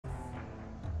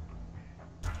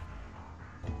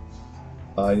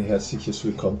Ein herzliches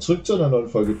Willkommen zurück zu einer neuen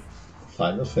Folge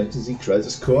Final Fantasy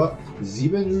Crisis Core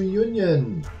 7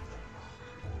 Reunion.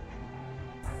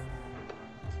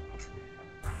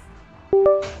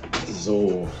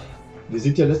 So, wir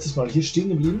sind ja letztes Mal hier stehen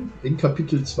geblieben, in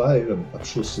Kapitel 2, im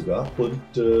Abschluss sogar. Und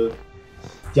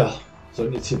ja,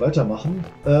 sollen jetzt hier weitermachen.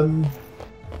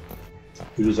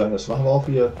 Ich würde sagen, das machen wir auch.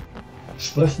 Wir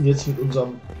sprechen jetzt mit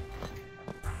unserem...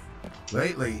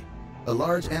 Lately, a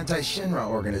large anti-Shinra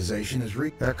organization is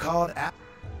they're called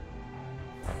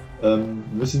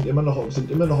wir sind immer noch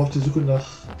auf der Suche nach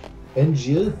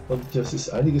Angeal und das ist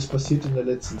einiges passiert in der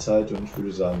letzten Zeit und ich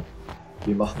würde sagen,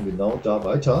 wir machen genau da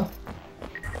weiter.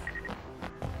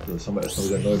 So, jetzt haben wir erstmal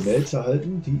wieder neue Mails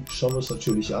erhalten, die schauen wir uns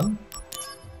natürlich an.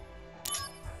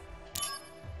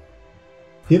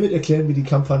 Hiermit erklären wir die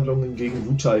Kampfhandlungen gegen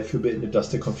Wutai für beendet, dass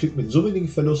der Konflikt mit so wenigen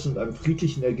Verlusten und einem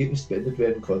friedlichen Ergebnis beendet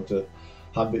werden konnte,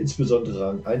 haben wir insbesondere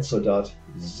Rang 1 Soldat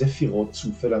Sephiroth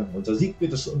zu verdanken. Unser Sieg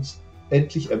wird es uns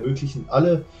endlich ermöglichen,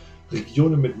 alle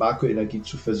Regionen mit Marco-Energie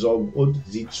zu versorgen und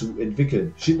sie zu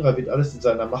entwickeln. Shinra wird alles in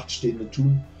seiner Macht Stehende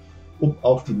tun, um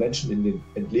auch die Menschen in den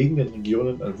entlegenen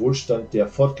Regionen an Wohlstand der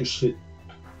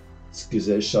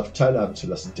Fortgeschrittsgesellschaft teilhaben zu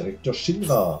lassen. Direktor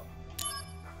Shinra.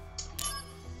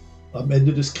 Am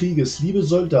Ende des Krieges, liebe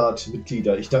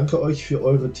Soldatmitglieder, ich danke euch für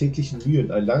eure täglichen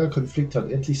Mühen. Ein langer Konflikt hat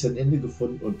endlich sein Ende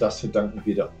gefunden und das verdanken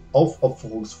wir der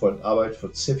aufopferungsvollen Arbeit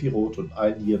von Sephiroth und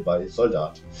allen hierbei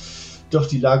Soldat. Doch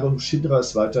die Lage um Shinra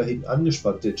ist weiterhin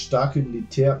angespannt, denn starke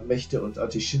Militärmächte und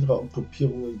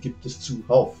Anti-Shinra-Gruppierungen gibt es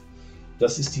zuhauf.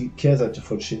 Das ist die Kehrseite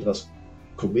von Shinras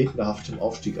kometenhaftem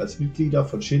Aufstieg. Als Mitglieder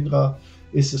von Shinra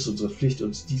ist es unsere Pflicht,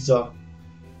 uns dieser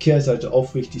Kehrseite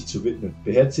aufrichtig zu widmen.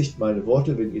 Beherzigt meine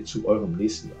Worte, wenn ihr zu eurem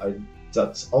nächsten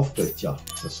Einsatz aufbrecht. Ja,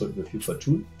 das sollten wir auf jeden Fall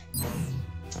tun.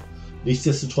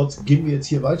 Nichtsdestotrotz gehen wir jetzt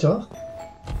hier weiter.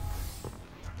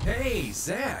 Hey,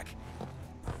 Zach!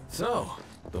 So,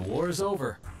 the war is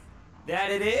over.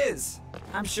 That it is!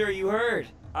 I'm sure you heard.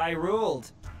 I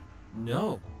ruled.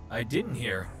 No, I didn't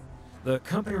hear. The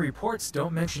company reports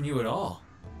don't mention you at all.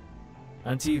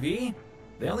 On TV,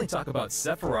 they only talk about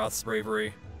Sephiroth's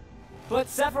bravery. But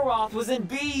Sephiroth was in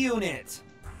B Unit!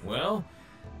 Well,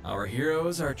 our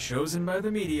heroes are chosen by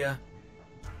the media.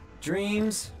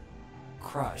 Dreams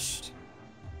crushed.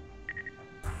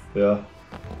 Ja,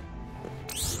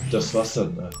 das war's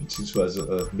dann.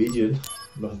 Beziehungsweise Medien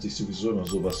machen sich sowieso immer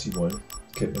so, was sie wollen.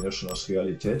 Kennt man ja schon aus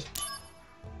Realität.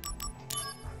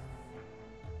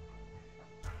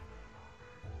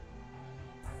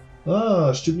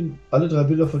 Stimmen alle drei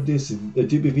Bilder von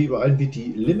DBW überein, wird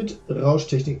die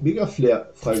Limit-Rauschtechnik Mega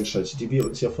Flare freigeschaltet, die wir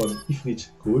uns ja von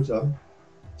Ifrit geholt haben.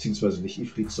 Beziehungsweise nicht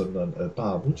Ifrit, sondern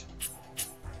Bahamut.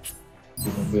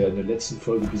 Den haben wir ja in der letzten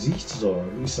Folge besiegt. So,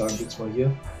 dann würde ich sagen, jetzt mal hier.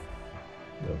 Ja,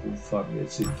 wo fahren wir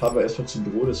jetzt hin? Fahren wir erstmal zum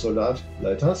Büro des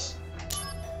Soldatleiters.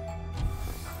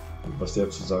 Was der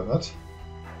zu sagen hat.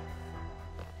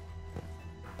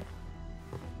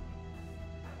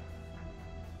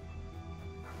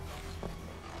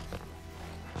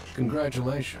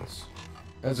 Congratulations.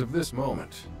 As of this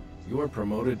moment, you are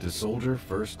promoted to Soldier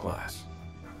First Class.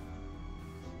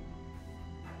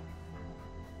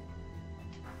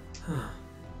 Huh.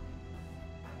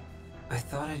 I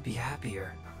thought I'd be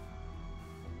happier.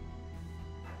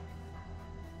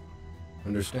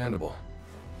 Understandable.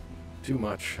 Too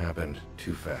much happened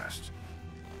too fast.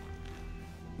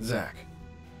 Zach,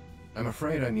 I'm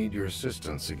afraid I need your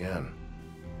assistance again.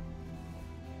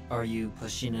 Are you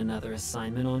pushing another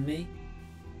assignment on me?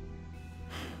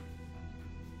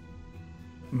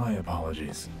 My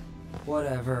apologies.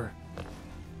 Whatever.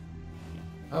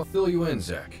 I'll fill you in,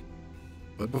 Zach.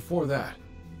 But before that,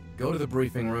 go to the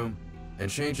briefing room and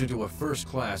change into a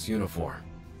first-class uniform.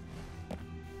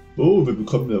 Oh, wir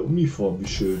bekommen eine Uniform, wie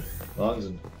schön.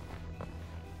 Wahnsinn.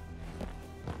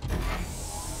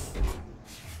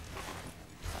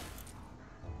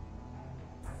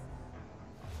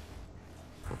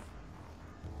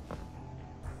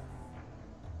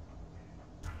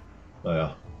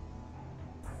 Naja.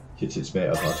 Ich hätte jetzt mehr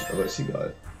erwartet, aber ist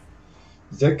egal.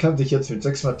 Zack kann sich jetzt mit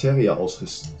 6 Materia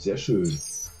ausrüsten. Sehr schön.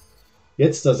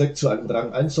 Jetzt, da Zack zu einem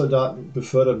Rang 1 Soldaten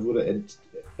befördert wurde,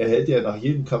 erhält er nach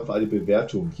jedem Kampf eine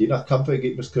Bewertung. Je nach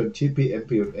Kampfergebnis können TP,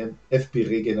 MP und FP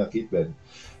regeneriert werden.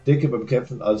 Denke beim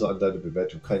Kämpfen also an deine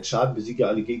Bewertung. Kein Schaden, besiege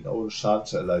alle Gegner ohne Schaden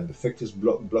zu erleiden. Perfektes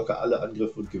Blocken, blocke alle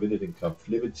Angriffe und gewinne den Kampf.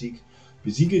 Limit-Sieg,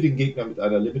 besiege den Gegner mit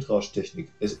einer Limit-Rausch-Technik.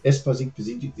 Esper-Sieg,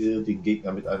 besiege den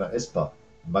Gegner mit einer Esper.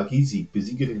 Magie-Sieg,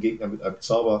 besiege den Gegner mit einem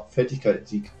Zauber.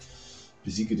 Fertigkeiten-Sieg,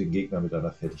 besiege den Gegner mit einer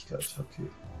Fertigkeit. Okay.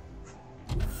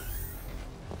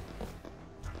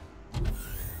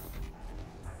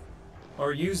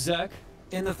 Are you Zach?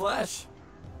 In the flesh.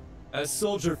 As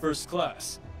Soldier First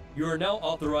Class, you are now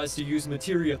authorized to use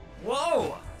materia.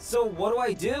 Whoa! So what do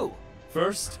I do?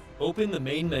 First, open the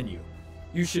main menu.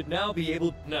 You should now be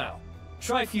able. Now,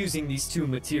 try fusing these two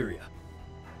materia.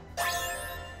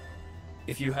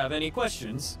 If you have any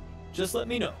questions, just let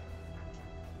me know.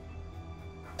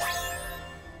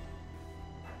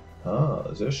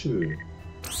 Ah, sehr schön.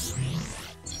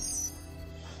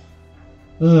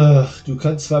 Ach, du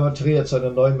kannst zwei Materia zu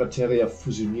einer neuen Materia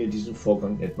fusionieren. Diesen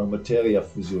Vorgang nennt man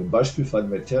Materia-Fusion. Beispiel für eine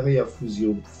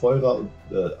Materia-Fusion: Feuer und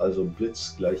also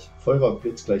Blitz gleich Feuer und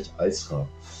Blitz gleich Eisra.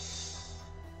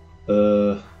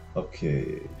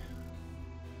 Okay.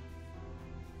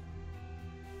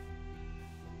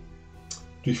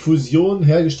 Durch Fusion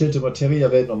hergestellte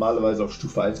Materia werden normalerweise auf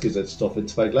Stufe 1 gesetzt, doch wenn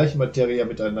zwei gleiche Materia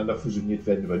miteinander fusioniert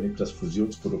werden, übernimmt das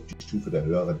Fusionsprodukt die Stufe der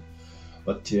höheren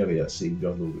Materia. Ist irgendwie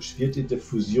auch logisch. Wird in der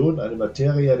Fusion eine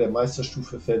Materia der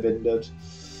Meisterstufe verwendet,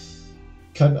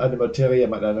 kann eine Materia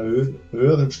mit einer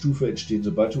höheren Stufe entstehen.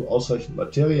 Sobald du ausreichend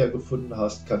Materia gefunden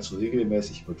hast, kannst du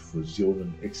regelmäßig mit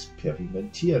Fusionen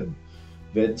experimentieren.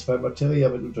 Werden zwei Materia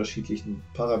mit unterschiedlichen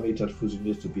Parametern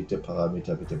fusioniert, so wird der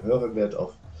Parameter mit dem höheren Wert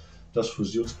auf das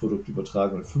Fusionsprodukt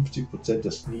übertragen und 50%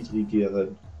 des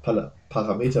niedrigeren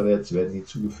Parameterwerts werden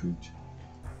hinzugefügt.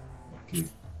 Okay.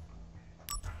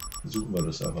 Suchen wir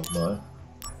das einfach mal.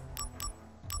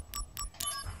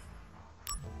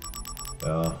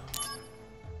 Ja.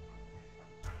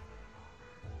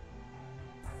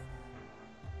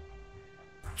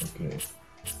 Okay.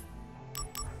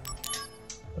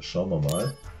 Das schauen wir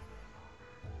mal.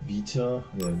 Vita,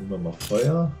 ja, nehmen wir mal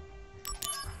Feuer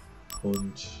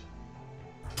und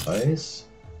Eis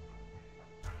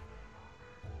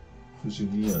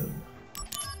fusionieren.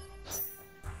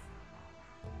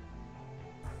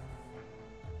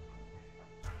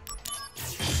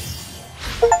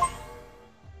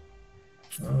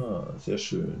 Ah, sehr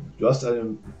schön. Du hast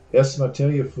eine erste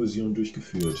Materiefusion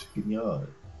durchgeführt. Genial.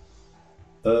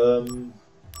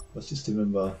 Was ist denn,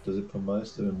 wenn wir, da sind wir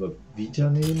Meister, wenn wir Vita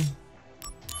nehmen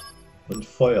und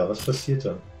Feuer, was passiert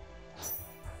dann?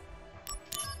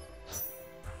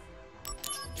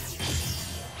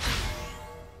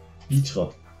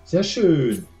 Vitra. Sehr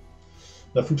schön.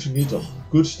 Na, funktioniert doch.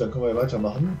 Gut, dann können wir ja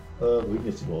weitermachen. Wohin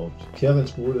jetzt überhaupt? Kehre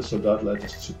ins Büro des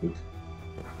Soldatleiters zurück.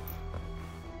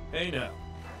 Hey now,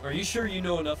 are you sure you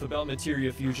know enough about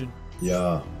materia fusion?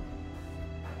 Ja.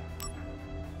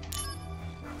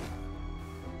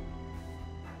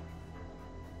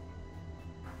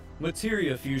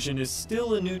 Materia fusion is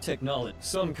still a new technology.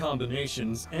 Some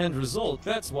combinations and result.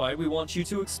 That's why we want you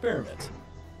to experiment.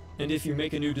 And if you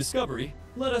make a new discovery,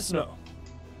 let us know.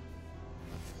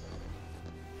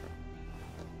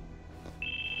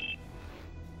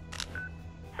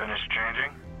 Finished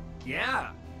changing?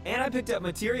 Yeah, and I picked up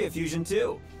materia fusion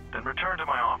too. Then return to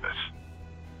my office.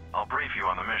 I'll brief you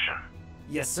on the mission.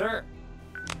 Yes, sir.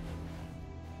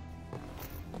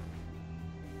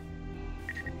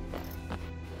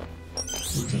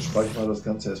 Gut, dann speichern wir das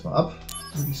Ganze erstmal ab,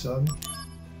 würde ich sagen.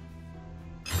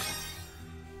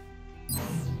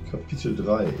 Kapitel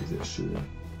 3, sehr schön.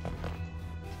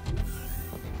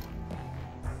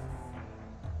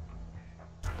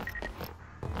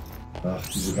 Ach,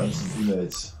 diese ganzen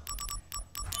E-Mails.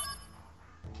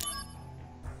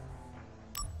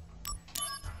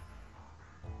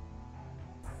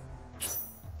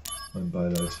 Mein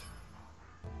Beileid.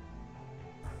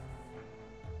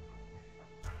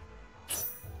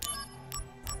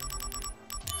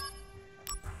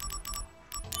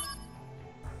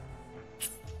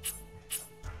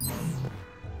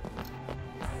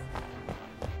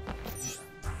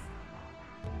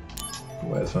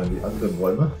 Gucken wir erstmal in die anderen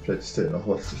Räume. Vielleicht ist da noch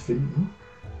was zu finden.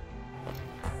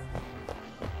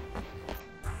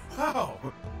 Wow!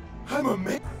 I'm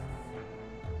amazed!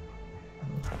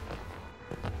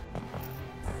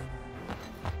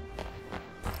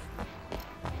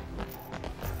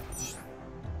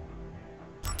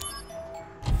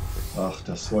 Ach,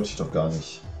 das wollte ich doch gar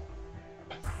nicht.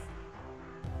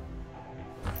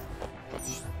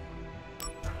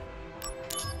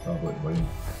 Da wollten wir hin.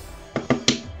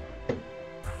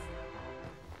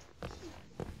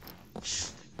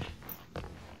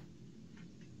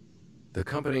 The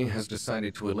company has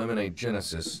decided to eliminate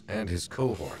Genesis and his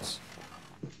cohorts.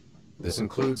 This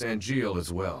includes Angeal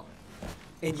as well.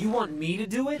 And you want me to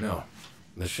do it? No,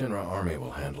 the Shinra army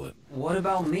will handle it. What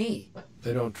about me?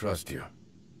 They don't trust you.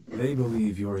 They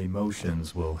believe your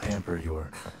emotions will hamper your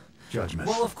judgment.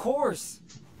 Well, of course.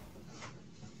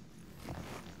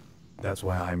 That's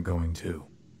why I'm going too.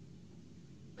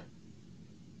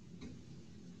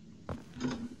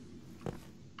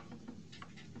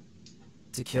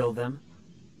 To kill them?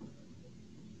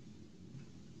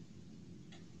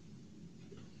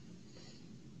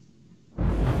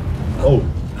 Oh,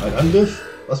 ein Angriff?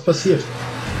 Was passiert?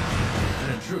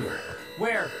 An intruder.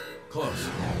 Where? Close.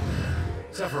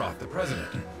 Sephiroth, the president.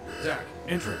 Zack,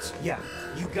 entrance. Yeah,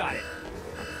 you got it.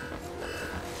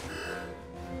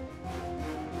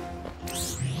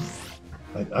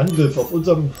 Ein Angriff auf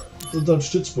unseren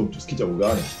Stützpunkt. Das geht ja wohl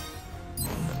gar nicht.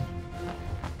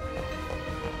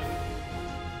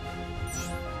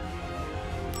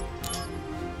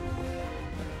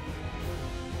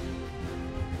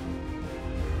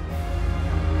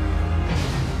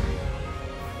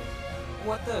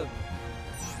 What the?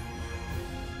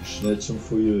 Schnell zum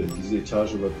Foyer. Diese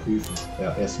Etage überprüfen.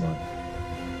 Ja, erstmal.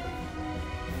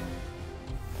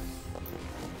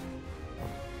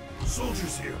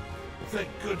 Soldiers here. Thank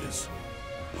goodness.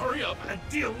 Hurry up and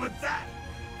deal with that.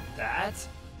 That?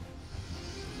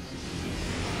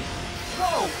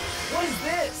 Whoa! What is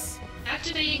this?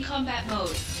 Activating combat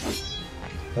mode.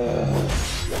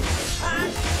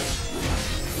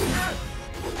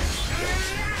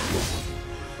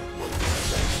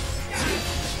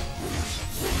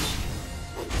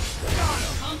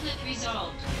 Conflict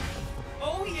resolved.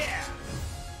 Oh yeah!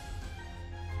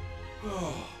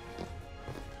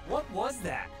 What was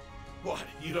that? What,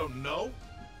 you don't know?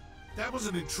 That was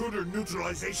an intruder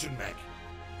neutralization mech.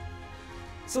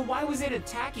 So why was it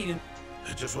attacking and...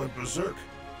 It just went berserk,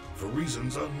 for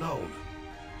reasons unknown.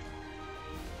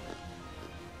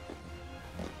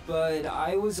 But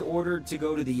I was ordered to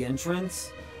go to the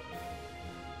entrance?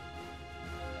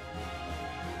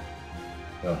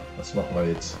 Ja, was machen wir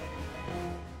jetzt?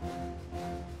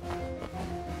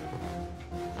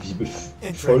 Wie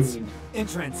befolgen?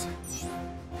 Entrance.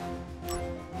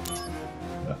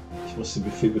 Ja, ich muss den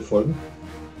Befehl befolgen.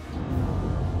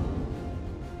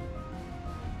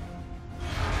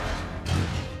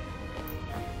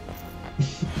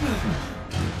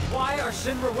 Why are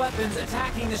Shinra weapons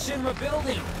attacking the Shinra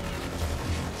building?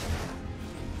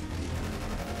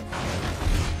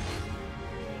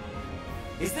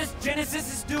 Is this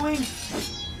Genesis' doing?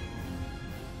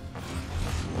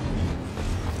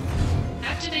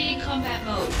 Activating combat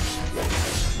mode.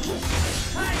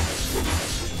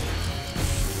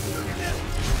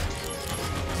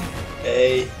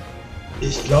 Ey,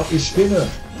 ich glaube, ich spinne.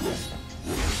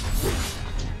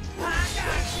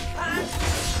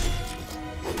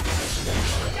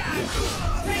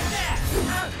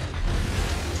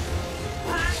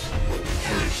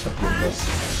 Ich hab irgendwas.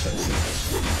 Scheiße.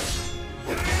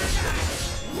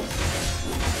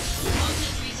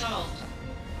 Conflict resolved.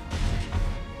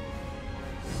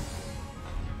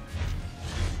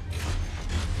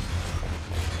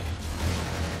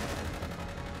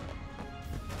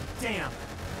 Damn!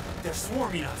 They're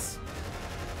swarming us!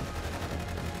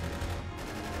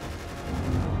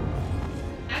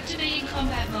 Activating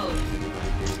combat mode.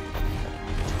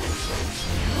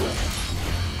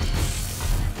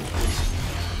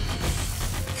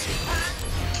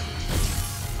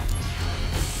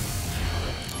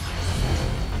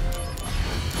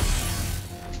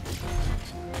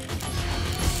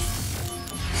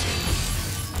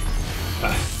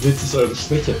 Ach, jetzt ist eure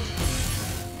Schwäche.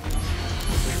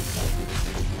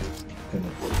 Keine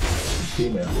Idee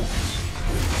mehr.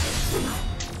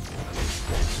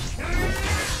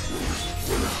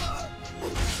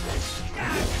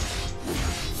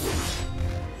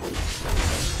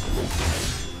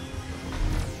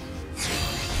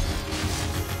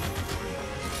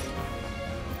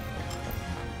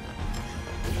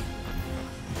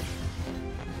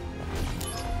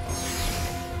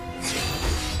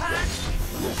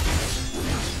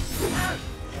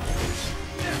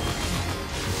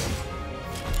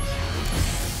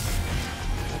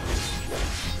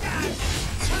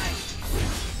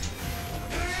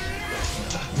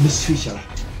 Mistviecher.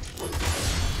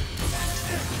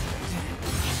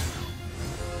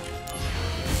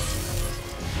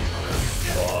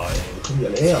 Boah, ey, wo kommen die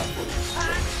alle her?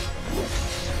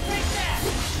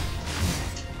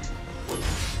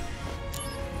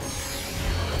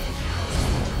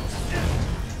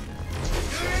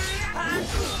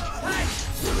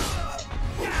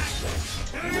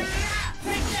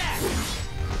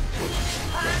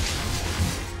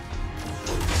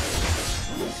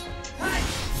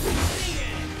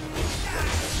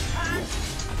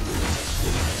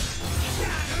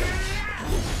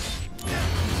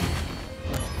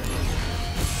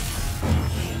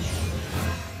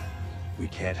 We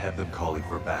can't have them calling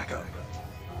for backup.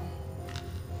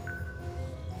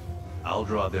 I'll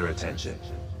draw their attention.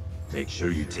 Make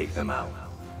sure you take them out.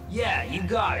 Yeah, you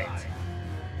got it!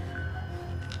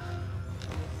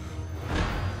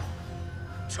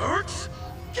 Turks?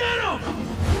 Get him!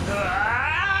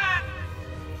 Ah!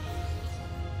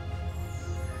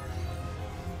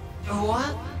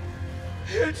 What?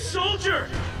 It's Soldier!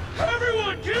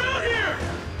 Everyone, get out here!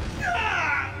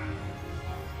 Ah!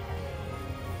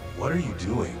 What are you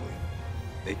doing?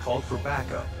 They called for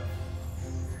backup.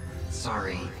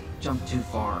 Sorry, jumped too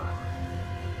far.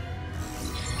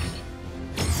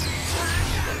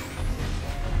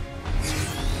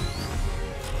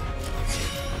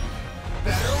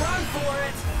 Better run for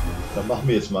it! Dann machen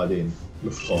wir jetzt mal den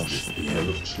Luftrausch,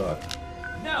 Luftschlag.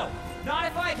 No, not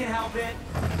if I can help it.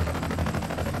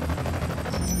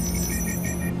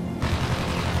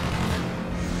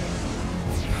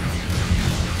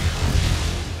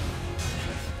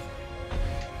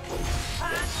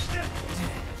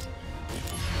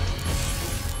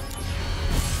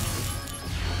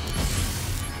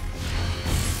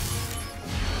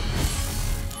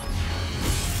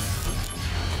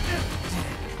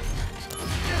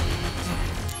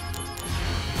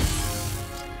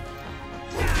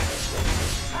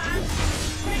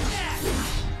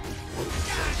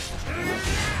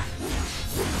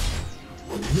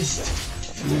 Mist.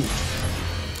 Fliegt.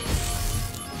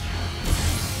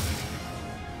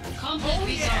 Conflict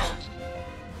resolved.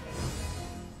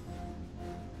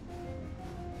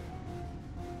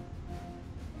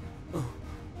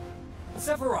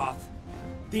 Sephiroth,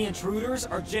 the intruders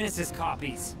are Genesis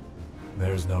copies.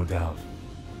 There's no doubt.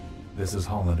 This is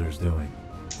Hollander's doing.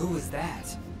 Who is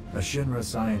that? A Shinra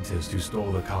scientist who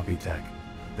stole the copy tech,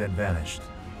 then vanished.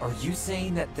 Are you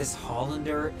saying that this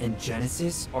Hollander and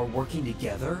Genesis are working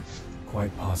together?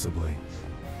 Quite possibly.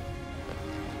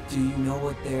 Do you know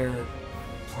what they're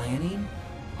planning?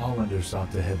 Hollander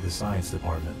sought to head the science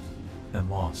department, and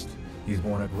lost. He's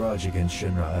borne a grudge against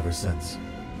Shinra ever since.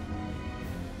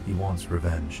 He wants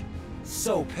revenge.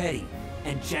 So petty.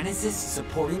 And Genesis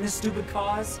supporting the stupid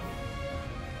cause?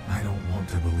 I don't want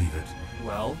to believe it.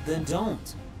 Well, then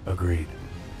don't. Agreed.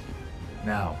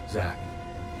 Now, Zack.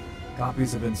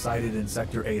 Copies have been sighted in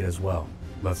Sector 8 as well.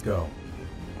 Let's go.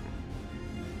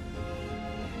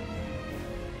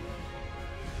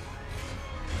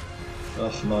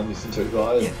 Ach man, die sind ja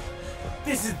überall.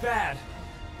 This is bad.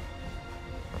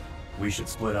 We should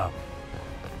split up.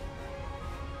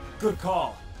 Good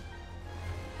call.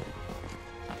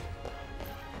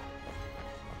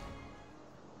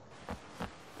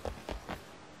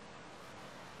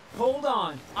 Hold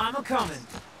on, I'm a-coming.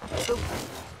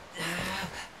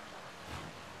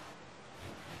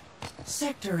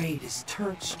 Sector 8 is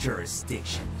Turk's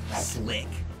jurisdiction, slick.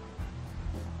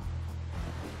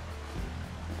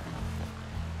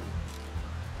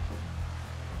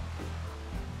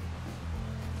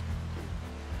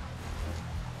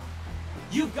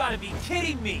 You've got to be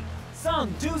kidding me!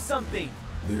 Sung, do something!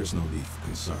 There's no need for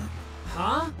concern.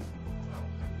 Huh?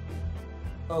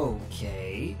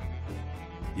 Okay.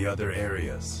 The other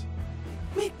areas.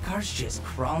 Midgar's just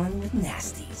crawling with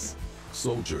nasties.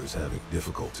 Soldiers having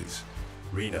difficulties.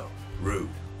 Reno, Rude.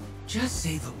 Just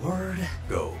say the word.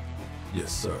 Go.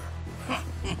 Yes, sir.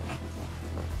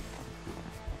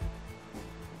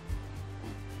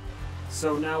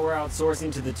 So now we're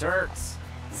outsourcing to the Turks.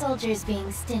 Soldiers being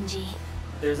stingy.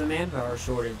 There's a manpower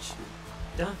shortage.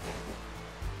 Duh.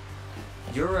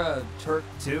 You're a Turk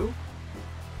too?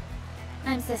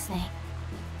 I'm Cisne.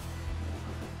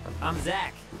 I'm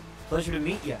Zack. Pleasure to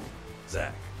meet ya.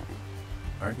 Zack.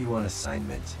 Aren't you on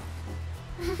assignment?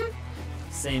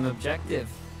 Same objective.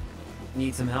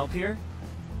 Need some help here?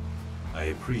 I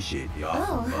appreciate the offer,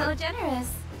 Oh, how but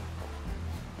generous.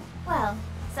 Well,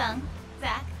 Sung,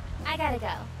 Zack, I gotta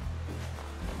go.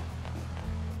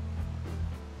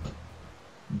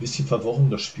 Ein bisschen verworren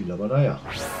das Spiel, aber naja.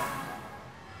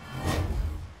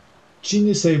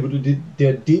 Chinesei wurde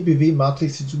der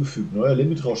DBW-Matrix hinzugefügt. Neuer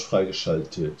Limitrausch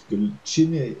freigeschaltet.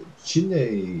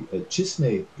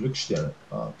 Chisney Glückssterne.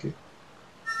 Ah, okay.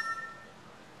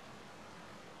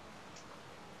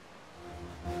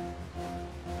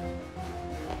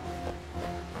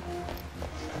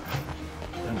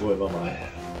 Dann wollen wir mal.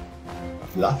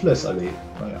 Loveless Allee.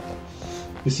 Naja.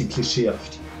 Bisschen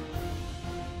klischeehaft.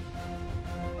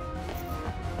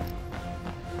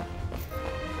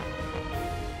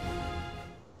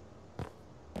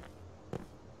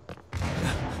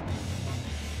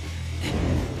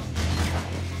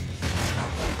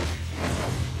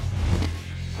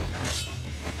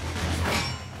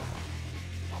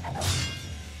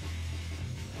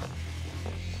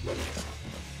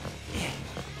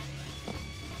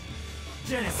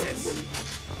 Genesis!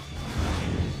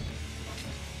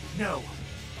 No,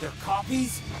 they're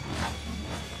copies?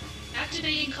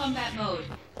 Activating combat mode.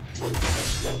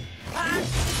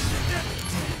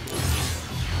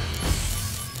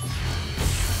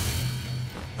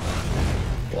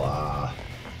 Boah.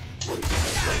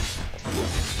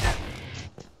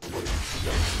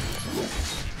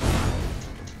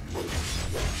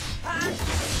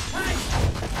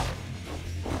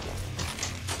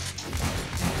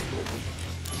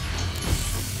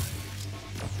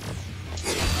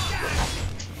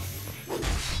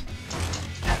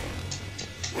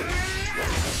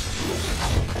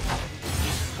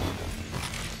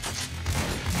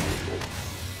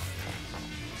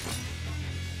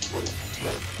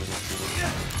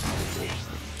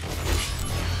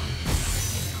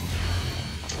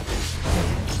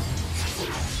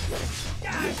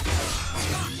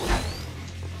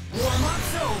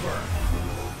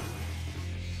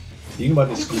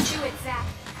 Irgendwann ist gut.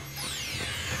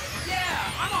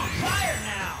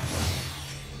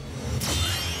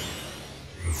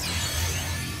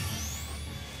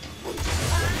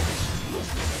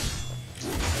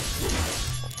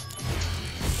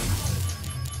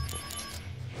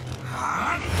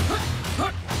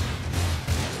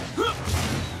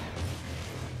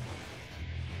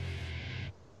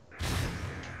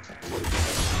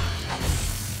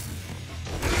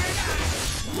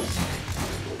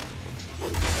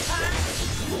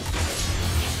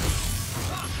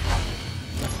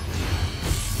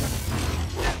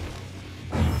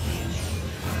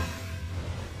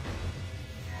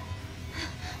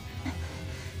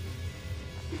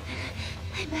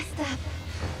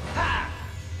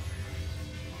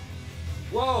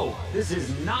 Whoa, this is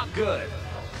not good.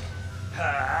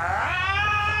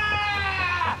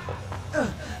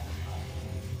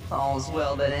 All's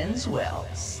well that ends well,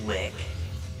 Slick.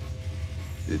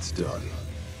 It's done.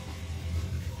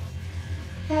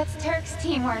 That's Turk's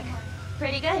teamwork.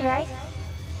 Pretty good, right?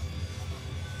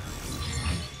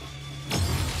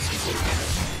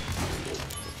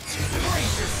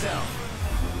 Brace yourself.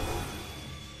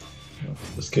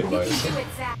 Das kennen wir jetzt schon.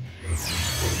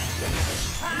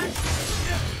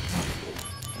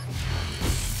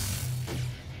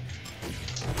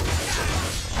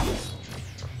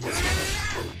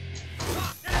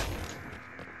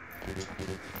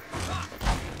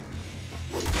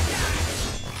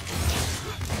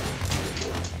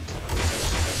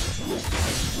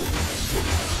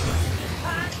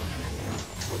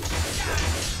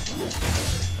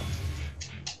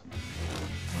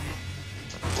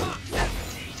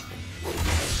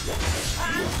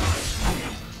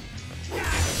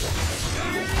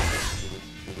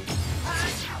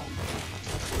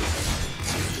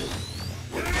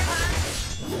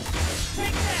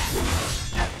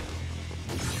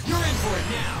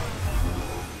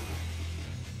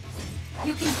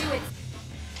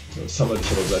 Das haben wir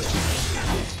nicht, aber gleich die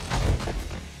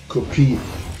Kopie.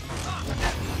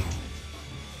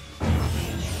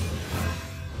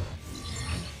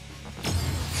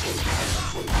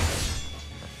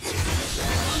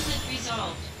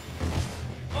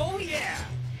 Oh yeah!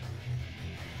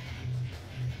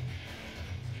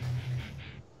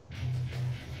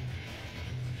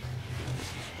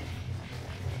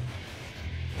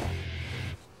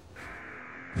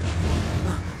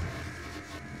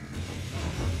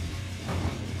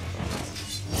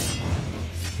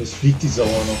 Jetzt fliegt die Sau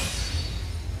auch noch.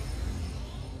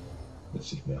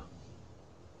 Jetzt nicht mehr.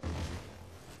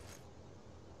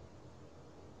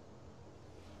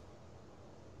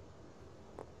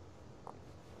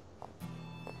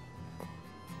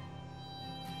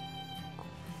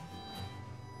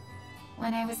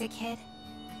 When I was a kid,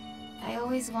 I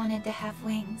always wanted to have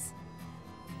wings.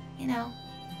 You know,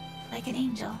 like an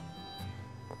angel.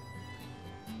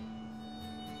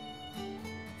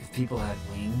 If people had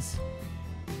wings,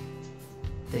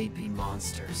 they'd be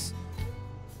monsters.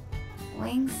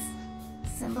 Wings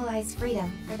symbolize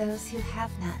freedom for those who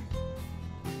have none.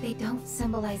 They don't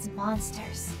symbolize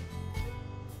monsters.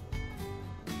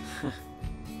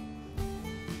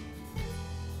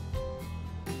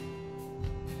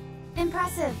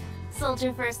 Impressive,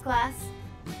 Soldier First Class.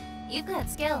 You've got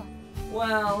skill.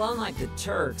 Well, unlike the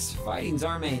Turks, fighting's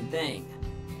our main thing.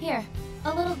 Here,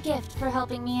 a little gift for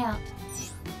helping me out.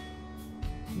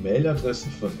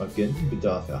 Mailadressen von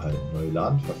Agentenbedarf erhalten. Neue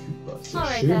Laden verfügbar. Sehr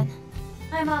Alright schön. then.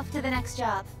 I'm off to the next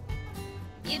job.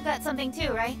 You've got something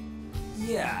too, right?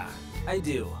 Yeah, I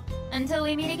do. Until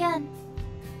we meet again.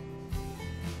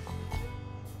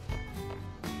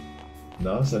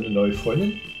 Na, seine neue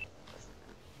Freundin?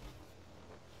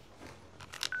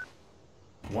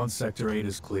 One Sector 8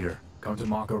 is clear. Come to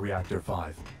Mako Reactor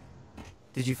 5.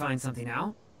 Did you find something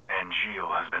out? Angeal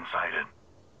has been sighted.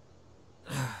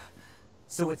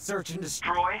 So it's search and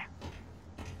destroy?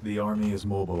 The army is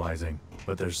mobilizing,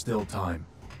 but there's still time.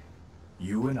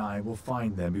 You and I will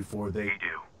find them before they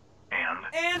do. And?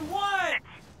 And what?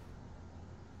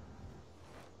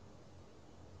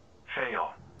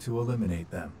 Fail. to eliminate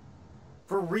them.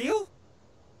 For real?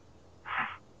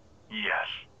 Yes,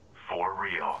 for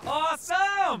real.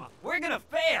 Awesome! We're gonna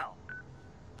fail!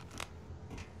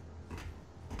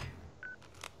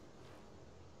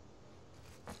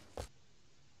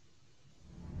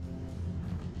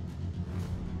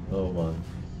 Oh Mann.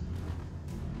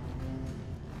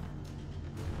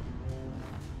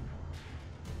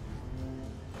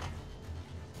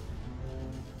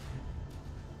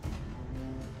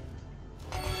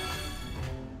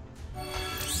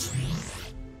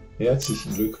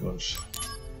 Herzlichen Glückwunsch.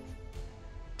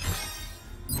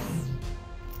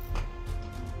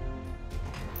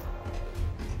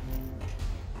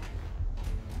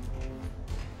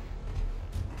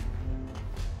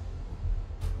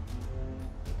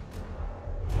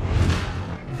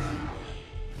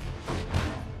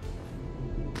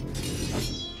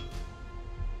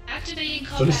 Activating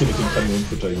Soll ich dir mit dem combat mode.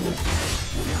 Kanonenfutter hier?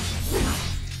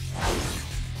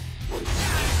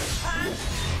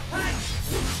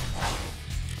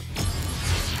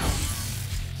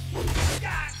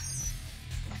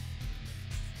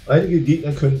 Einige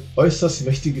Gegner können äußerst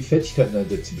mächtige Fertigkeiten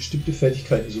einsetzen. Bestimmte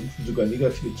Fertigkeiten suchen sogar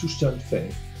negative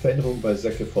Zustandveränderungen bei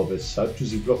Säcke vor, weshalb du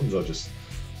sie blocken solltest.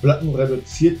 Blocken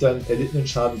reduziert deinen erlittenen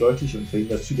Schaden deutlich und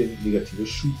verhindert zudem negative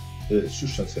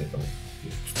Zustandsveränderungen.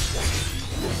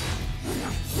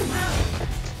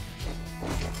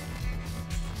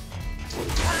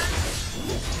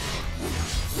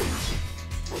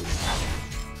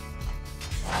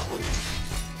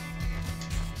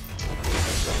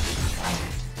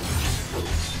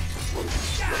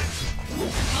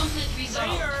 Conflict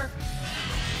resolved.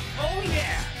 Oh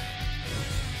yeah!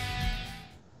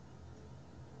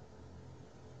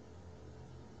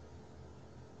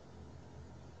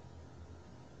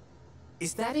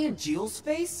 Is that Angeal's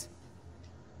face?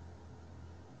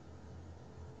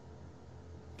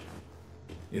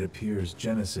 It appears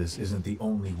Genesis isn't the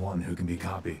only one who can be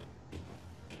copied.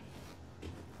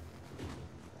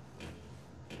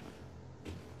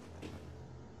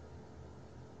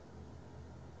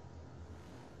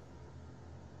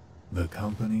 The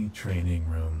company training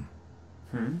room.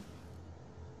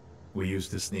 We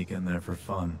used to sneak in there for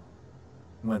fun,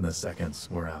 when the seconds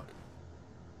were out.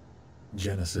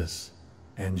 Genesis,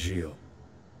 Angeal,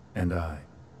 and I.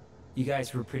 You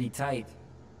guys were pretty tight.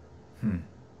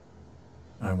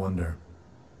 I wonder.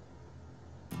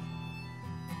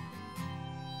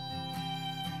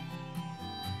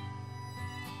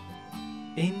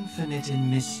 Infinite in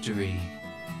mystery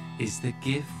is the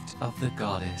gift of the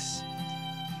goddess.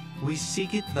 We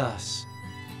seek it thus,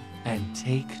 and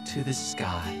take to the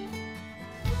sky.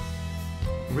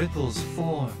 Ripples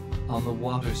form on the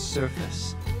water's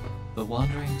surface. The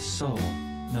wandering soul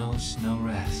knows no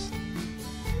rest.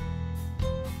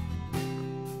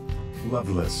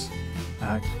 Loveless,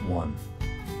 Act 1.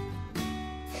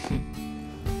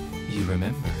 You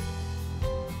remember?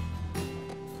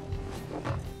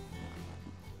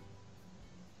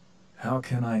 How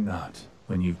can I not,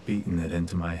 when you've beaten it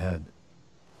into my head?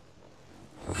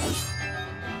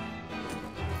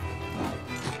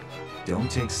 Don't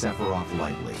take Sephiroth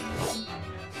lightly.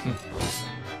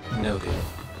 Noted.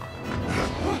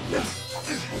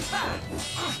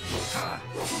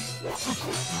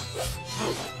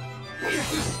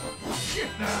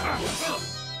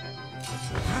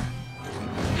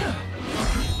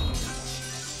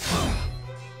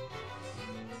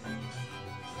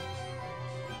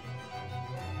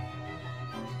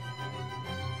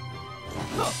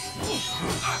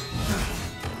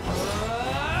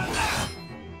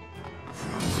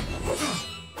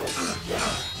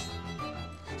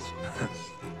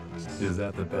 Is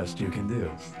that the best you can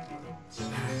do?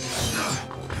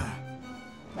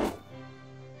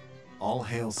 All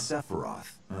hail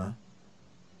Sephiroth, huh?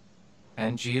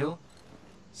 Angeal,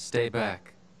 stay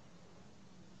back.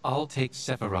 I'll take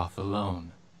Sephiroth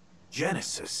alone.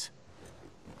 Genesis.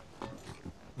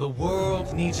 The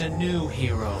world needs a new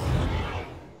hero.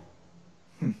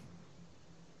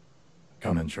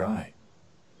 Come and try.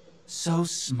 So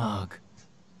smug.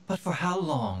 But for how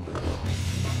long?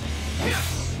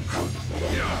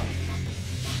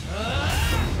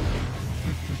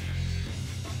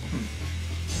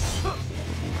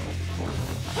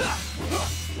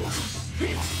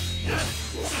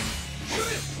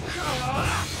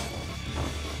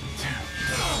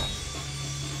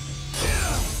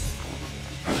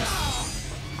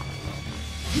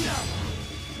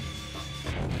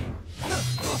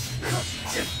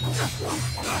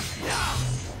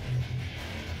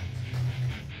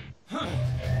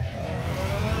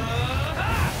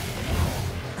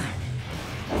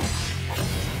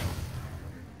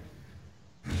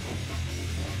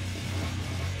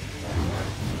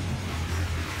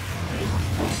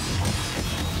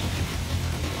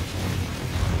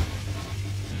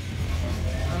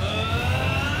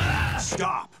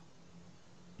 Stop!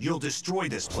 You'll destroy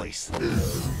this place.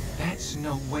 That's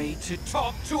no way to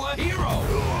talk to a hero!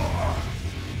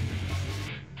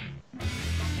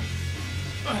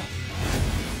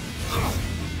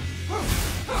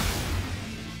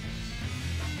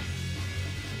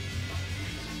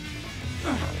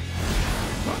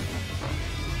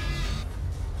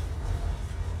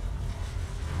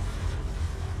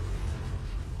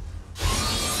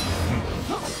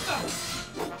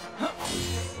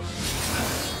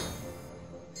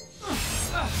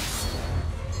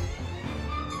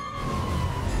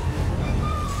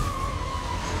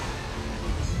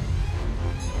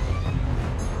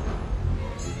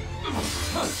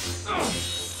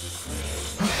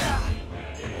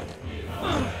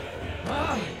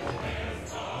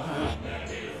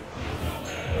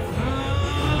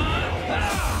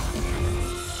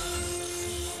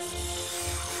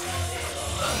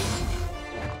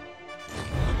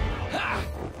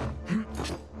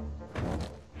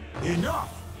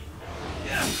 Enough!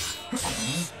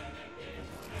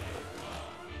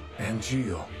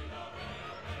 Angeal.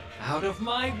 Out of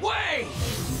my way!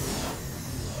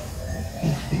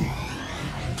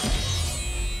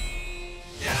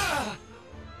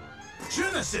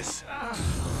 Genesis!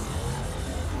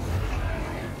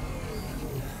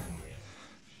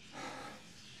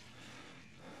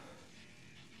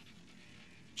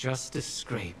 Just a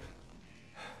scrape.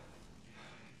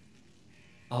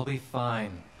 I'll be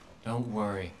fine. Don't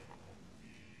worry.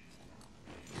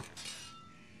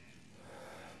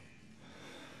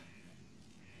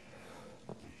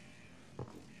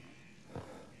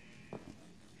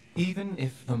 Even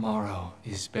if the morrow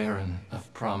is barren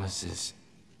of promises,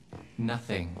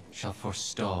 nothing shall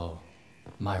forestall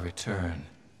my return.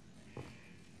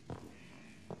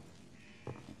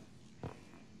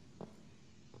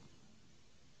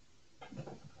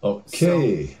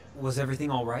 Okay. So, was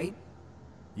everything all right?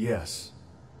 Yes.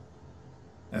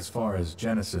 As far as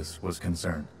Genesis was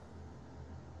concerned.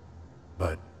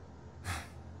 But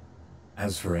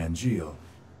as for Angeal...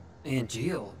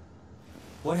 Angeal?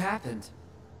 What happened?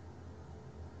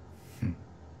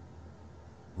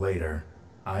 Later,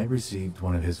 I received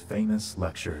one of his famous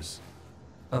lectures.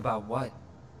 About what?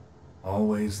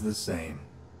 Always the same.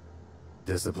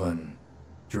 Discipline,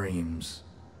 dreams,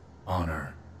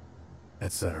 honor,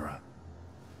 etc.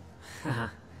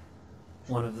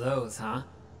 One of those, huh?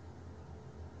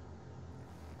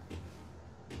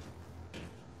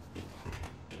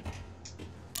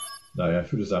 Naja,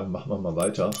 ich würde sagen, machen wir mal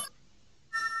weiter.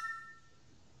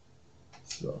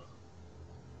 So.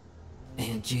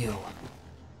 Angeal,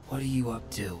 what are you up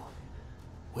to?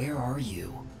 Where are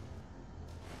you?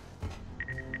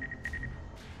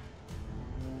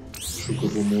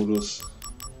 Schokobo-Modus.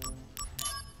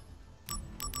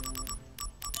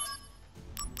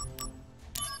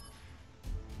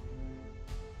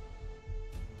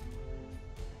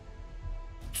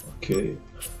 Okay.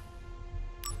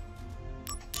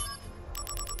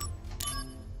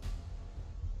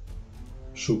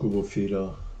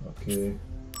 Schokobo-Feder. Okay.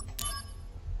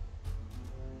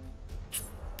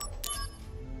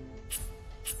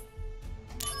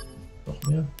 Noch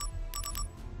mehr?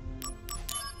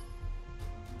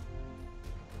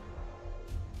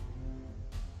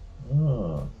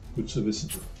 Ah, gut zu wissen.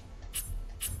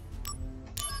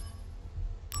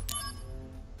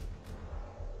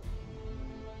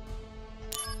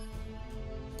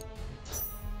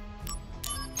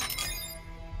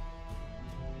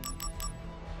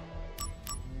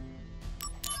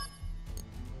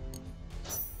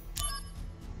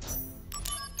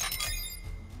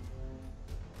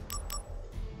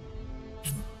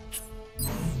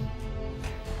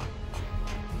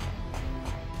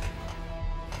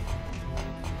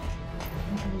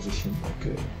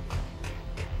 Okay.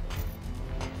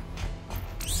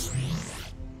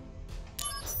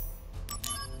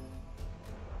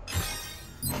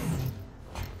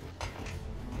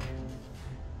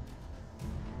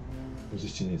 Wo muss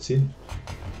ich denn jetzt hin?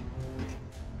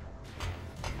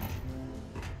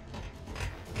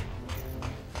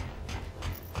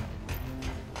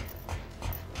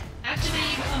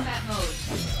 Activating combat mode.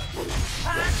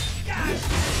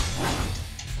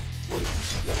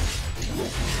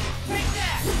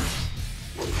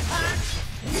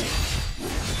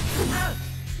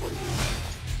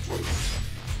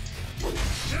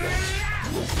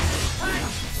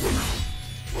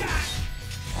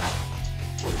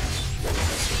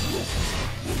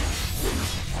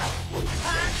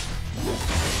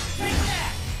 Take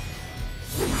that!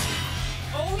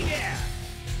 Oh yeah!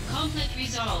 Conflict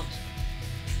resolved.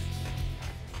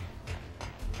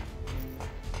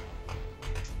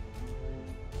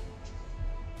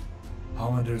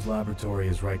 Hollander's laboratory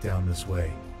is right down this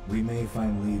way. We may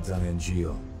find leads on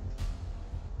Angeal.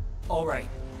 All right,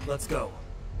 let's go.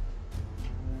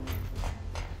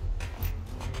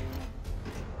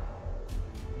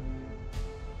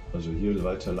 Also hier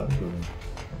weiter lang.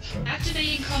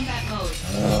 Activating combat mode.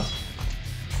 Ah.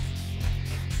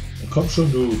 Na komm schon,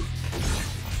 du.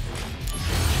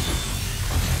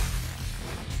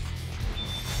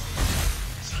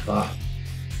 Ah.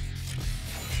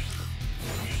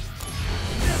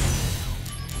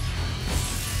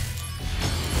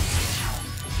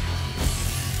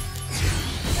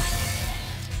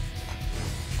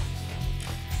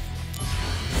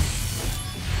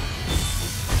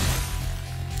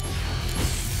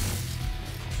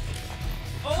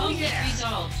 Conflict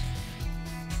resolved.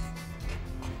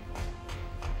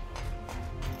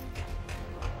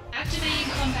 Activating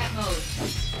combat mode.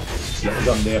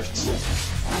 Langsam nervt's.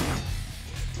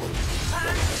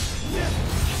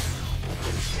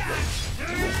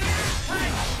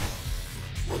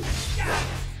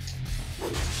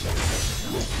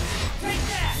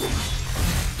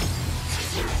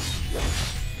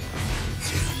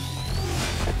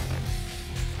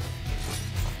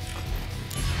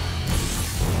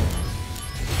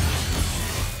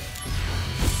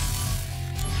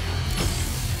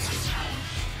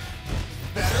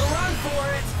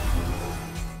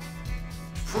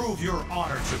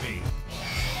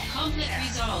 Conflict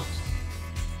resolved.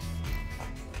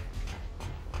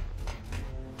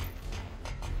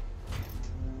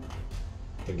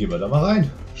 Dann gehen wir da mal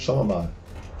rein. Schauen wir mal,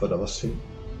 ob wir da was finden.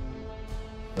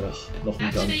 Ach, noch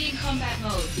ein Gang. Activating combat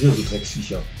mode. Wieder so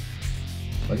Drecksviecher.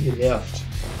 Weil ihr nervt.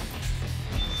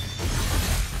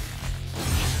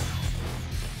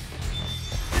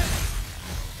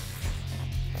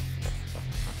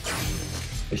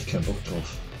 Echt keinen Bock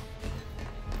drauf.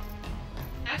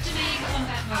 Activating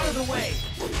combat mode. Out of the way.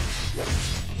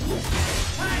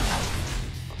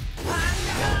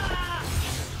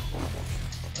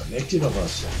 Da merkt ihr doch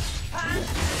was.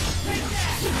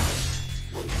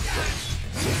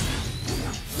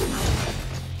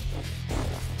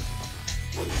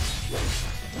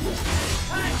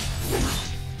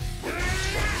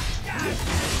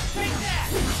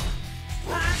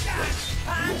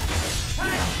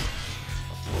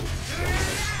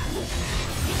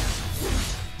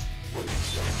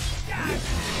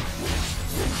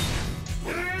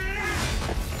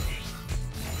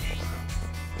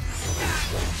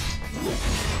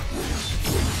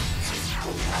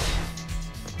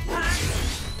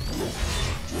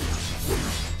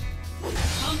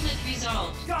 Conflict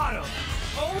resolved. Got him!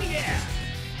 Oh yeah!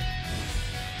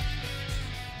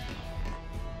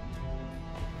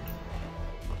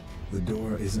 The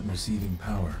door isn't receiving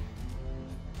power.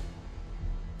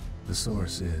 The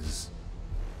source is...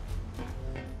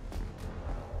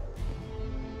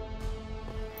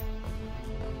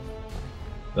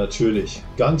 Natürlich.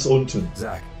 Ganz unten.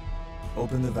 Zach,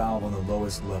 open the valve on the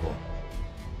lowest level.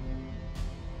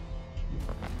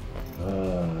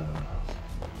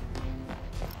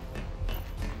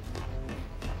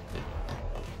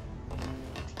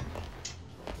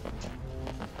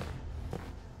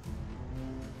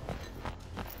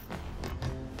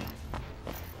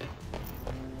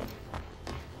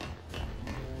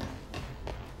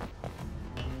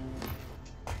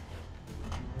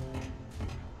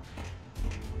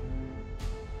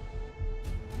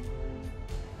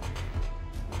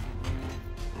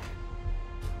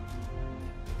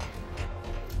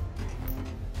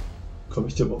 Komme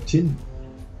ich da überhaupt hin?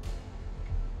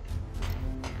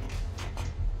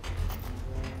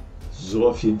 So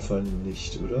auf jeden Fall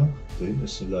nicht, oder? Da hinten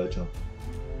ist eine Leiter.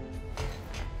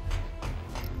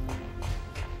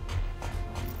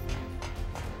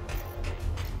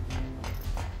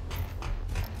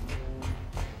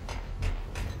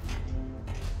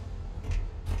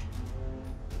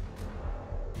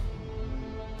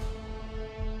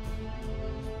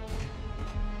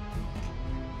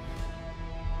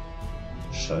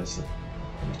 Scheiße.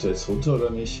 Komme ich da jetzt runter oder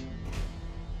nicht?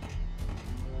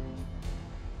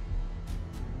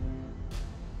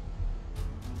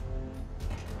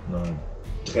 Nein.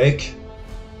 Dreck!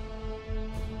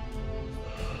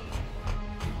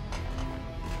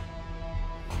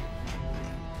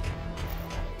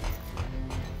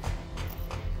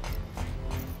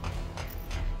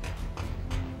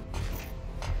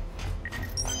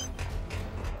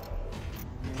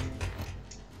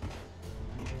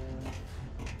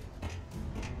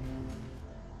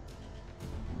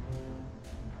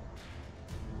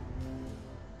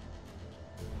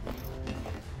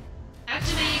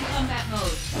 Activating combat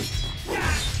mode.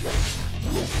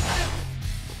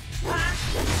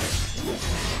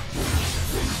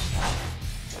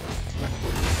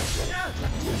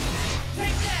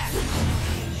 Take that!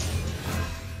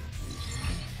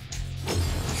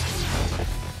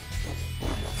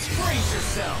 Brace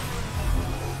yourself!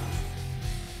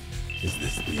 Is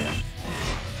this the end?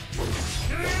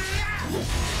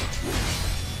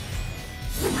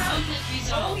 Conflict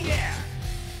Oh resolved. yeah!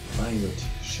 Mein Gott,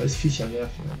 scheiß Viecher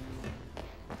nerven.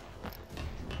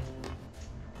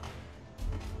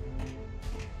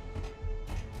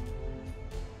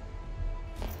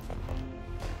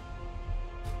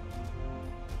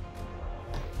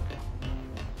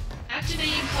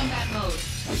 Activating combat mode.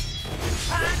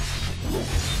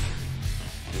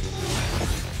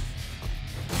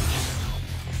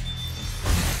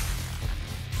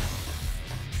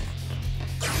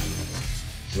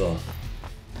 So.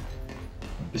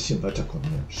 Ein bisschen weiterkommen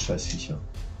hier. Scheiß Viecher.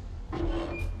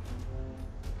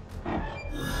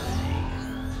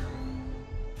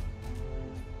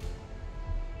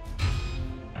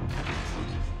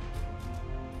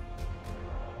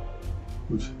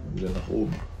 Gut, dann wieder nach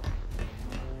oben.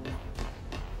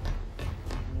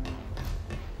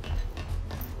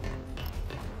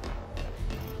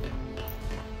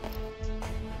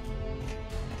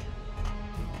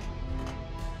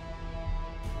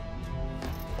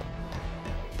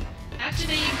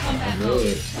 Activating combat Nee.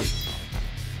 mode.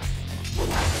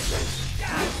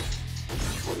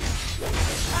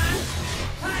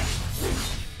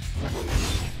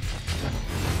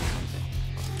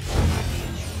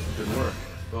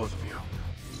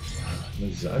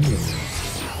 Diese angenehm.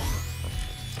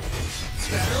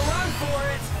 Better run for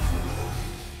it.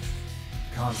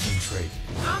 Concentrate.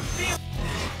 I'm feeling.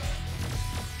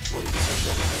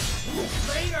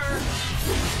 Later.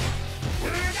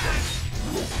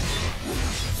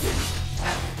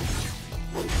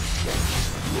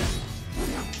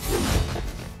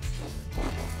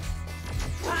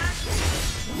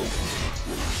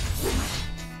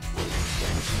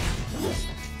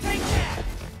 Take that.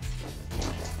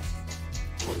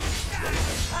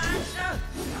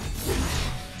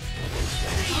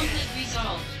 Conflict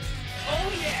resolved.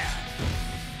 Oh yeah.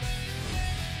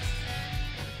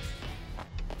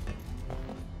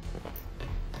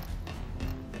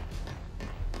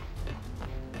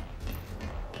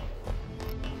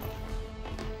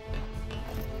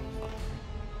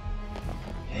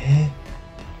 Hä?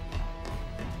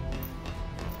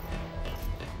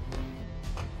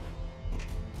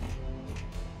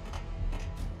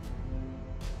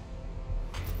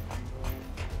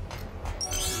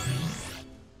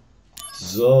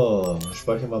 So,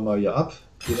 speichern wir mal hier ab.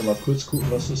 Gehen wir mal kurz gucken,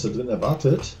 was uns da drin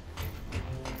erwartet.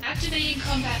 Activating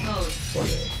combat mode. Boah,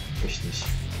 nee, echt nicht.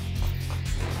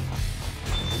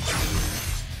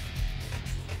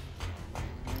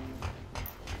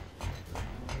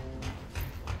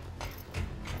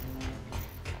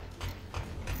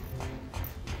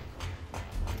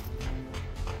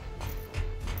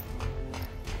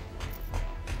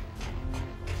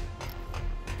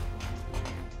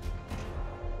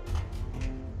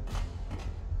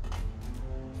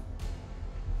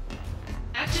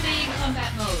 Activating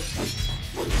combat mode.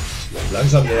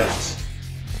 Langsam nervt's.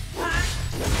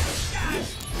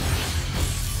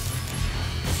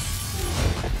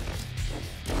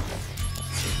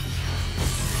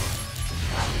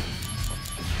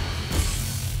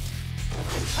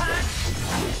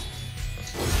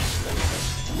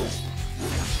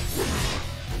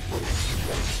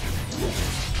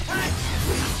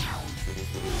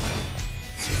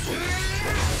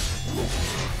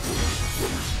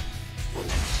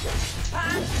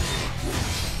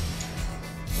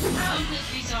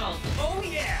 Conflict resolved. Oh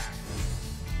yeah.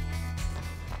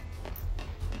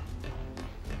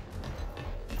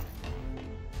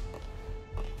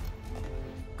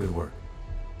 Good work.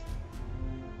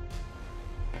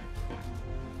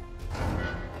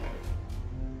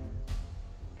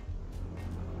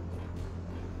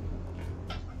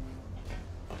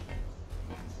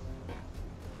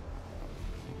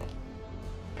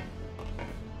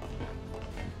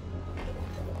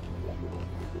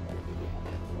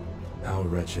 How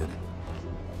wretched.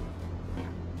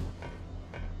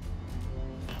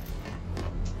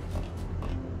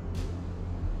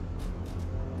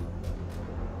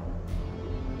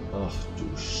 Ach du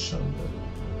Schande.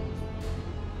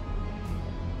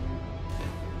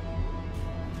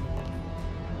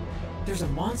 There's a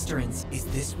monster in... Is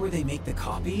this where they make the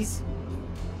copies?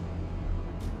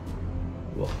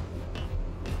 Boah.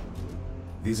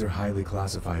 These are highly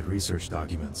classified research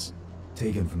documents,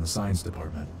 taken from the science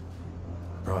department.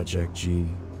 Project G,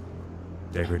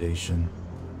 degradation,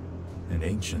 and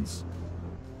ancients.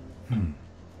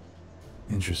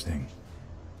 Interesting.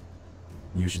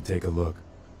 You should take a look.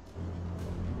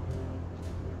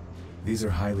 These are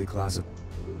highly classified.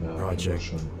 Ja, Project.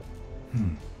 schon.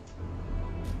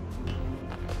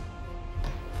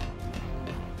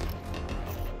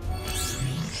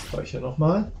 Speicher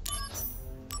nochmal.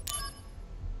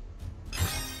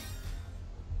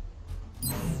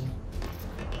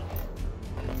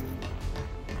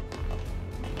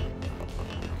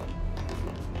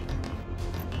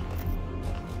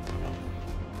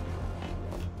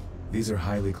 These are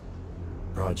highly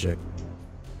Project.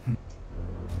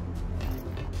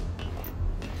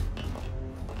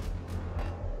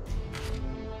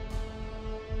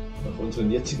 Nach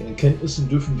unseren jetzigen Erkenntnissen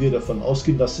dürfen wir davon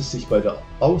ausgehen, dass es sich bei der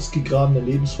ausgegrabenen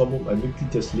Lebensform um ein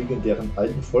Mitglied des legendären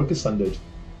alten Volkes handelt.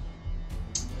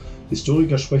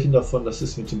 Historiker sprechen davon, dass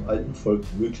es mit dem alten Volk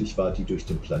möglich war, die durch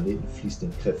den Planeten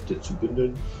fließenden Kräfte zu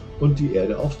bündeln und die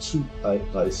Erde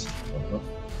aufzureißen.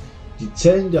 Die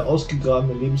Zellen der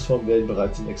ausgegrabenen Lebensform werden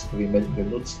bereits in Experimenten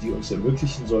genutzt, die uns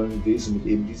ermöglichen sollen, Wesen mit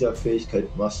eben dieser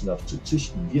Fähigkeit massenhaft zu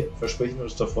züchten. Wir versprechen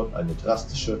uns davon eine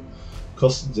drastische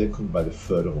Kostensenkung bei der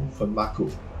Förderung von Mako.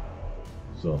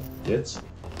 So, jetzt.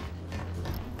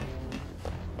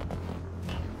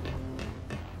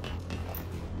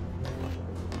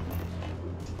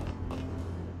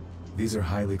 These are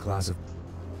highly classified.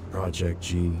 Project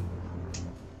G.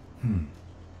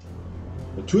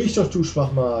 Das tue ich doch, du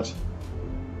Schwachmat.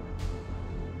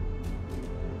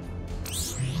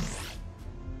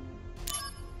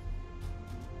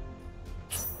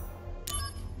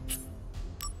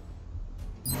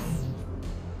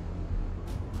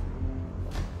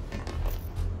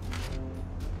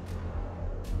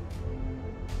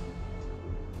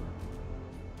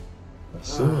 Ach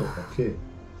so, okay.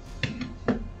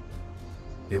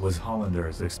 It was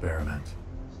Hollander's experiment.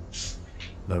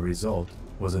 The result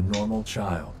was a normal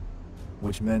child,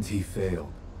 which meant he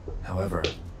failed. However,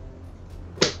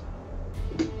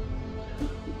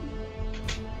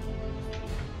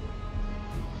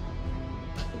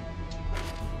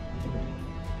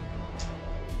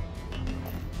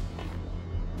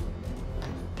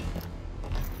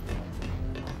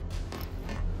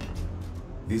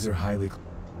 these are highly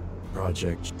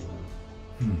Projekt.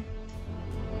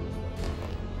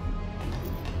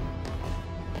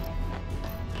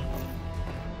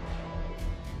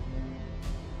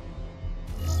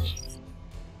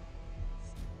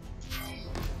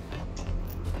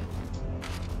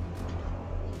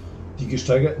 Die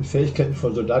gesteigerten Fähigkeiten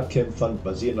von Soldatkämpfern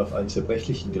basieren auf einem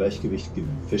zerbrechlichen Gleichgewicht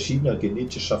verschiedener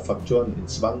genetischer Faktoren.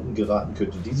 Ins Wanken geraten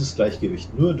könnte dieses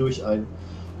Gleichgewicht nur durch ein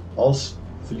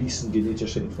Ausfließen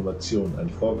genetischer Informationen, ein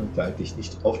Vorgang, der eigentlich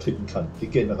nicht auftreten kann.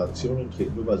 Degenerationen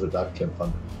treten nur bei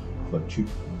Soldatkämpfern von Typ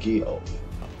G auf.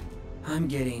 I'm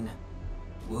getting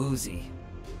woozy.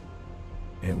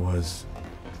 It was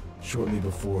shortly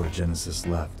before Genesis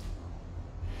left.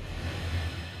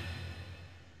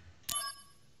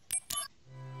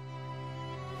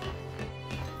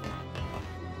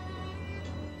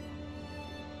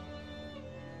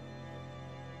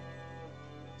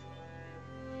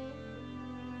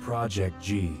 Projekt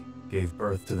G gave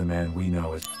birth to the man we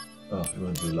know as... Ach,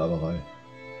 immer diese Laberei.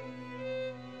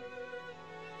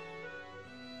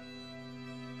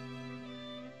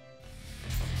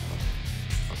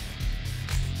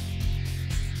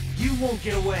 You won't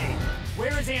get away.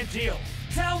 Where is Angeal?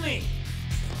 Tell me!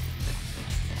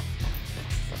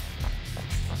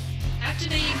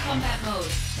 Activating combat mode.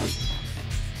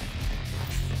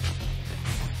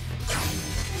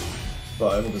 Bei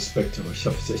allem Respekt, aber ich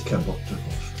habe jetzt echt keinen Bock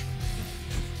darauf.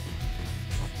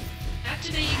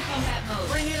 Activating combat mode.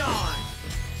 Bring it on!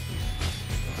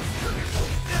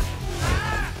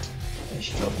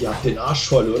 Ich glaube, ihr habt den Arsch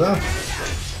voll, oder?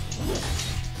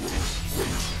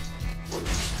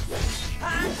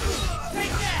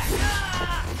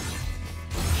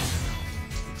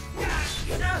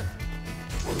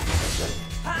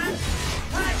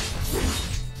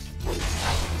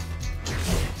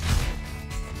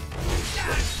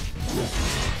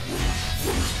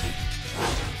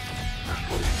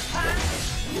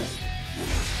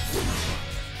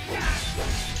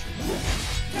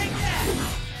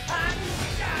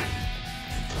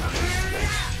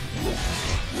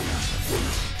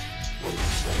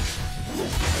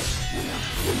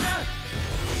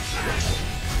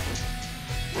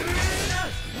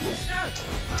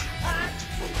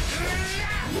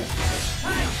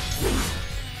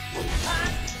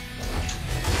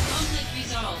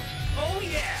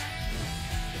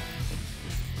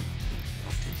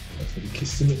 Erstmal die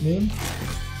Kiste mitnehmen.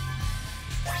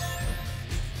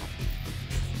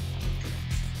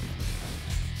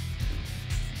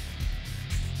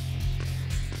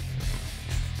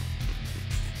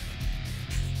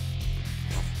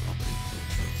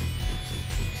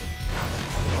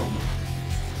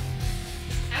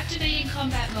 Activating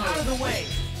combat mode. Out of the way!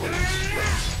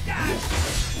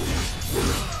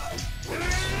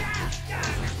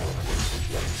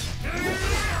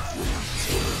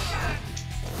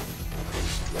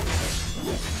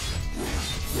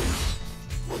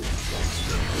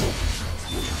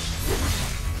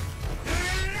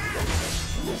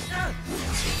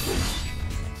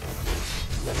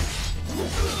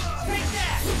 Take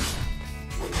that!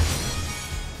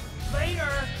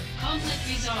 Later! Conflict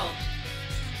resolved.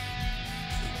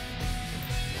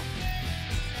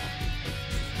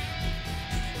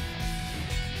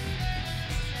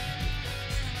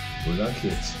 Wo lang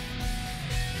geht's?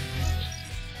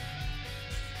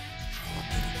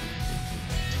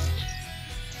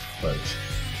 Falsch.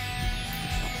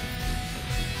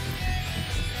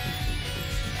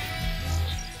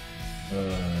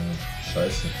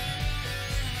 Scheiße.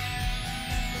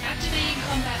 Activating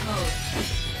combat mode.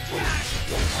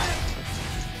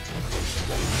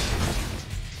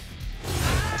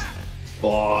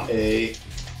 Boah, ey.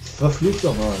 Verflucht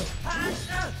doch mal.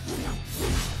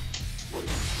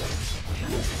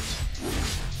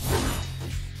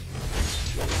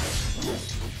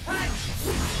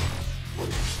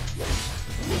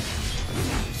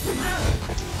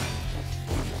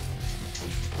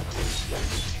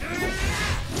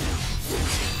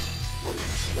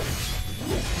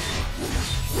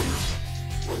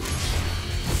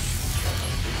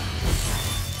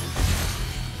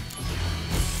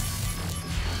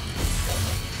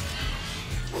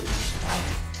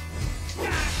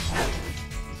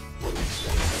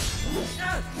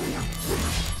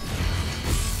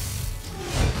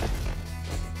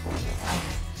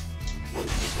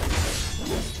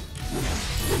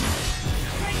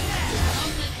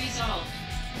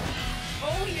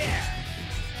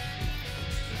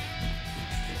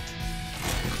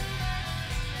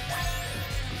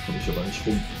 ich aber nicht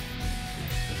rum.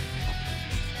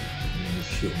 Dann muss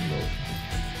ich hier rumlaufen.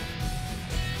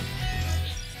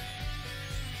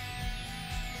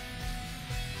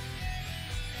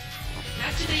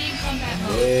 Activating combat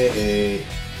mode. Hey.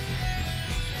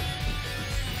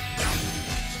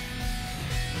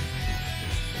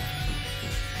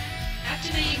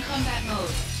 Activating combat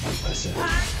mode. Scheiße.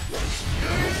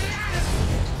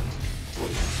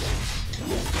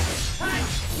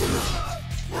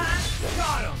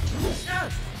 Got him!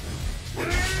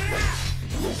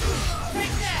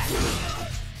 Take that!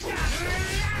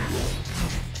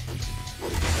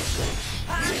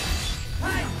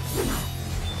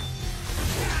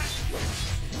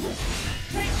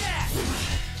 Take that!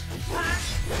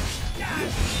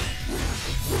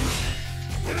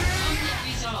 Conflict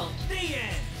resolved. The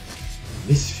end!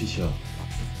 Missviecher.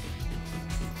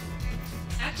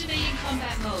 Activating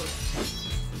combat mode.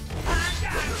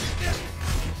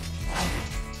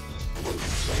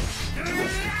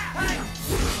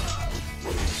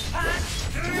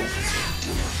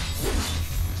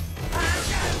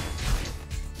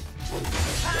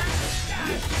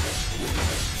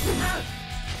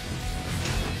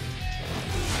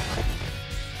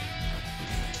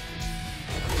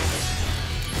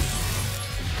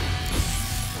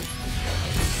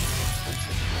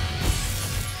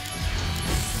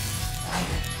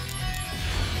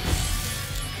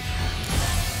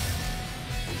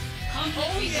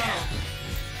 Conflict resolved.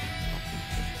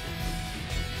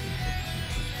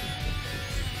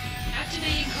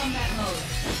 Activating combat mode.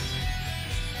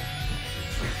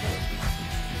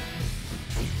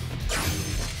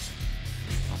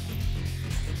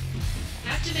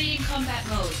 Activating combat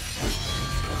mode.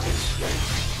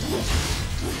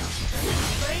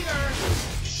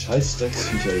 Scheiß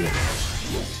Drecksviecher hier.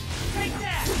 Take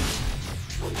that!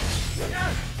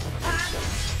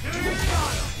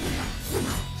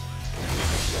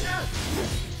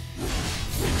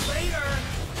 Later!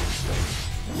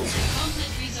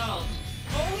 Conflict resolved.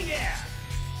 Oh yeah!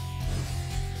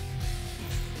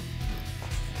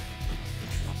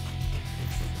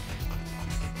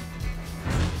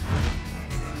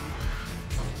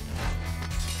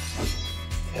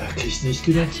 Ja, kriegt nicht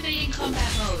genug. Activating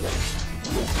combat mode.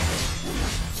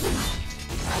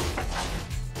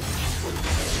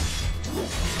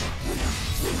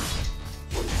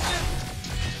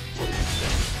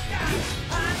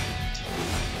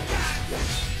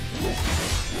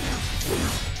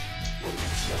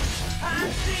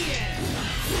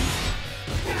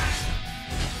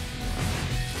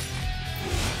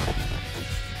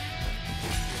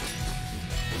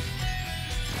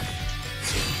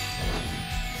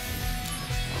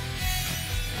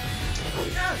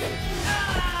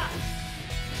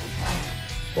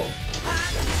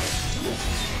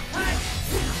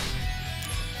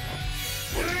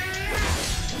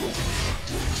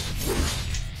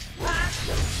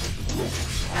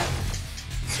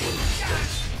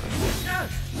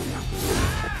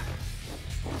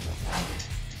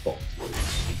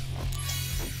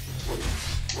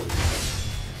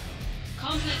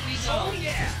 Conflict resolved. Oh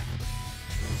yeah!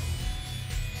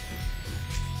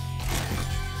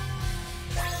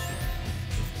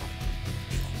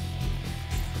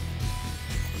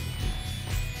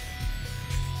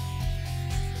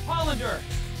 Hollander,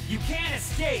 you can't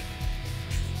escape!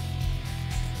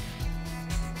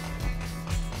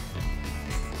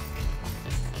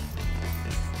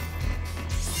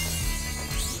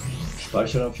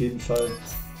 Speichern auf jeden Fall.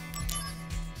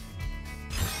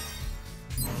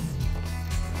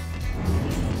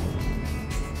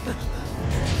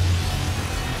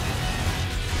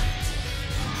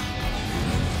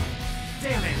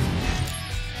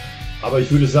 Aber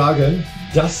ich würde sagen,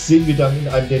 das sehen wir dann in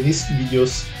einem der nächsten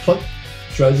Videos von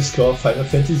Crisis Core Final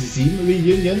Fantasy VII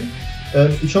Reunion.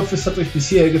 Ich hoffe, es hat euch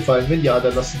bisher gefallen. Wenn ja,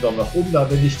 dann lasst einen Daumen nach oben da.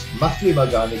 Wenn nicht, macht lieber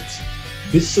gar nichts.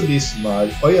 Bis zum nächsten Mal.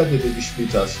 Euer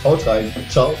Gespieltas. Haut rein.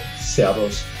 Ciao,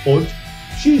 Servus und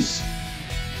Tschüss.